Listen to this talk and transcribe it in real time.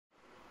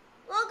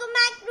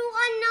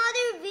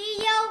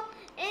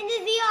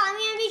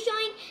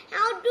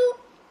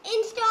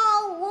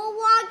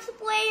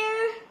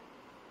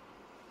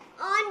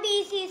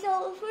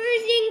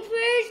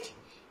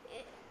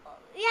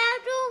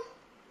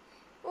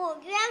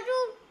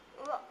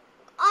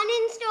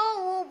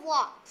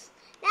Roblox.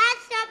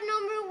 That's step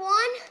number 1.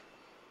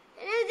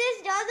 And if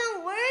this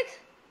doesn't work,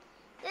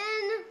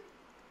 then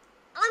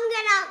I'm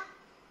gonna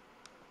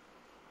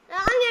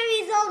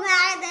be so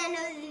mad at the end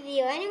of the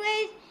video.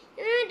 Anyways,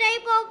 you're gonna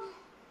type up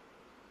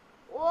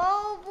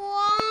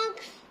Roblox,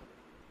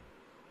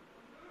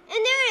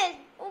 and there it is.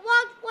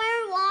 Roblox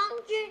Player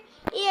Launcher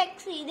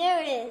EXE.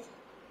 There it is.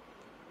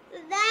 So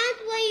that's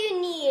what you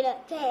need.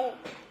 Okay.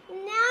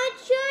 Now it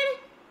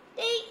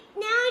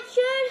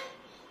should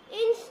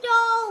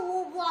install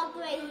Roblox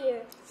right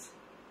here.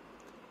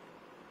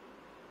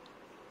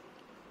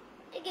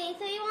 Okay,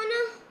 so you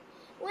wanna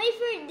wait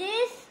for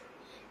this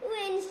to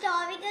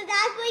install because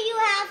that's what you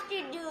have to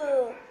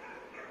do.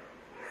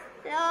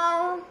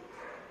 So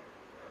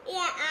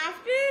yeah,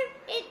 after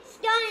it's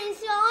done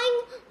installing,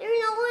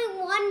 there's only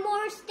one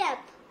more step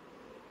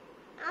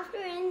after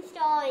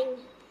installing.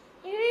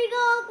 Here we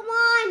go, come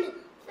on,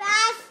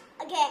 fast.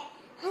 Okay,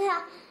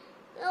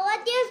 so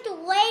let's just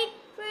wait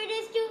for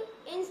this to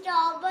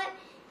install. But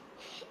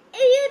if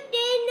you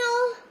didn't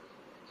know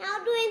how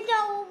to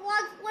install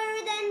Roblox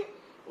Player, then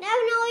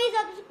definitely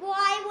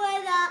subscribe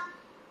with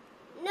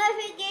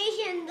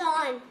notifications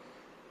on.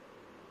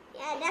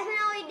 Yeah,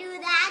 definitely do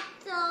that.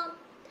 So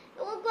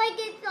it looks like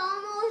it's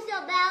almost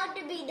about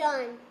to be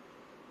done.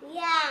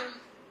 Yeah,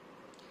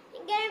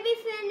 it's gonna be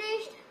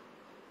finished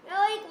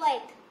really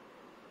quick.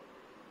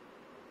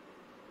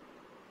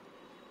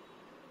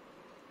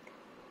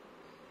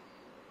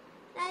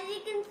 As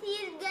you can see,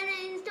 it's gonna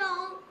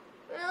install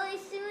really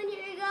soon.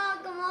 Here we go,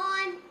 come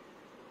on.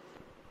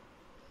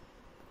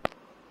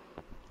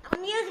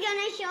 I'm just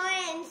gonna show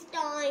it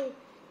installing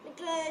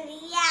because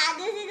yeah,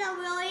 this is a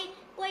really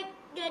quick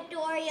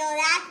tutorial.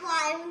 That's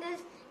why I'm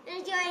just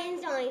gonna show it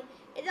installing.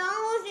 It's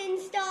almost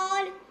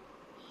installed.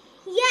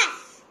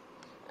 Yes.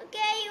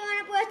 Okay, you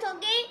wanna press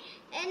OK,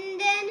 and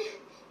then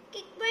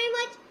click pretty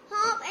much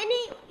home, and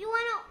then you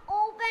wanna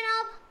open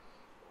up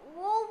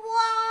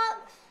Roblox,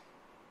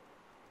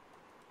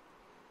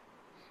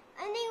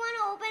 and then you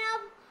wanna open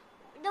up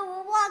the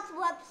Roblox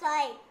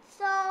website.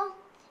 So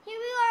here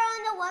we are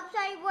on the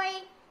website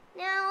right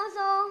now.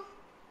 So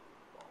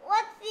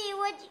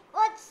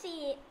let's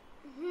see.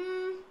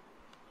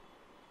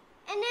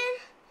 And then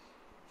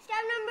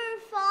step number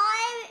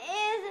 5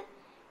 is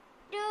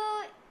to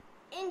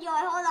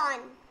enjoy. Hold on.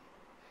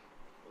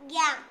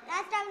 Yeah,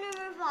 that's step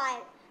number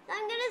 5. So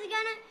I'm just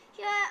gonna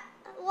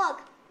show. Look.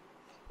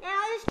 Now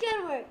this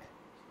should work.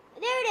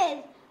 There it is.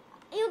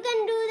 You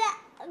can do that.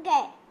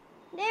 Okay.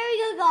 There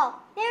you go.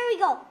 There we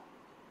go.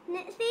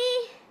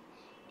 See?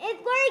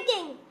 It's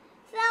working.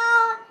 So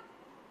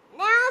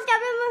now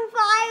step number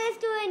 5 is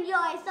to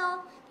enjoy.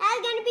 So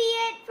that's gonna be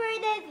it for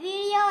this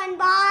video, and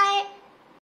bye.